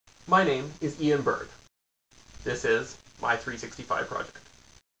My name is Ian Berg. This is my 365 project.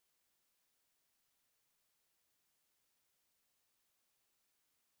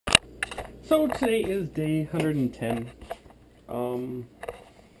 So today is day 110.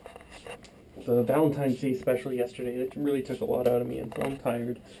 The Valentine's Day special yesterday, it really took a lot out of me, and so I'm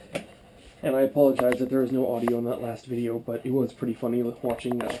tired. And I apologize that there was no audio in that last video, but it was pretty funny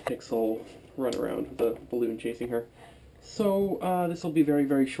watching Pixel run around with the balloon chasing her. So this will be very,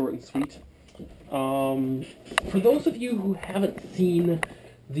 very short and sweet. For those of you who haven't seen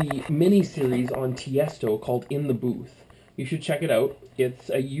the mini-series on Tiesto called In the Booth, you should check it out. It's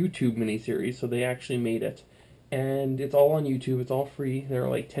a YouTube mini-series, so they actually made it. And it's all on YouTube, it's all free. There are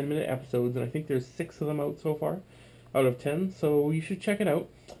like 10-minute episodes, and I think there's 6 of them out so far, out of 10. So you should check it out.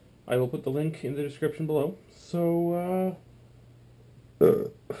 I will put the link in the description below. So,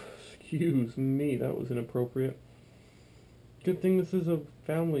 excuse me, that was inappropriate. Good thing this is a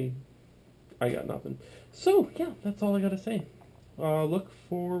family. I got nothing. So, yeah, that's all I gotta say. Look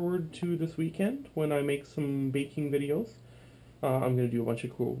forward to this weekend when I make some baking videos. I'm gonna do a bunch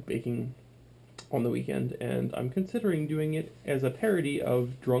of cool baking on the weekend, and I'm considering doing it as a parody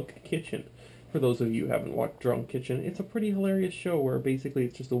of Drunk Kitchen. For those of you who haven't watched Drunk Kitchen, it's a pretty hilarious show where basically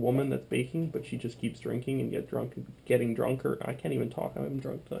it's just a woman that's baking, but she just keeps drinking and getting drunker. I can't even talk, I'm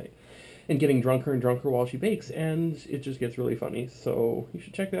drunk tonight. And getting drunker and drunker while she bakes, and it just gets really funny. So you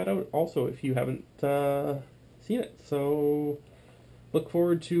should check that out also if you haven't seen it. So look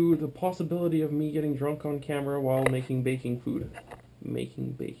forward to the possibility of me getting drunk on camera while making baking food.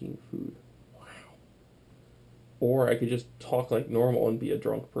 Making baking food. Or I could just talk like normal and be a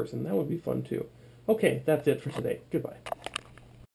drunk person. That would be fun too. Okay, that's it for today. Goodbye.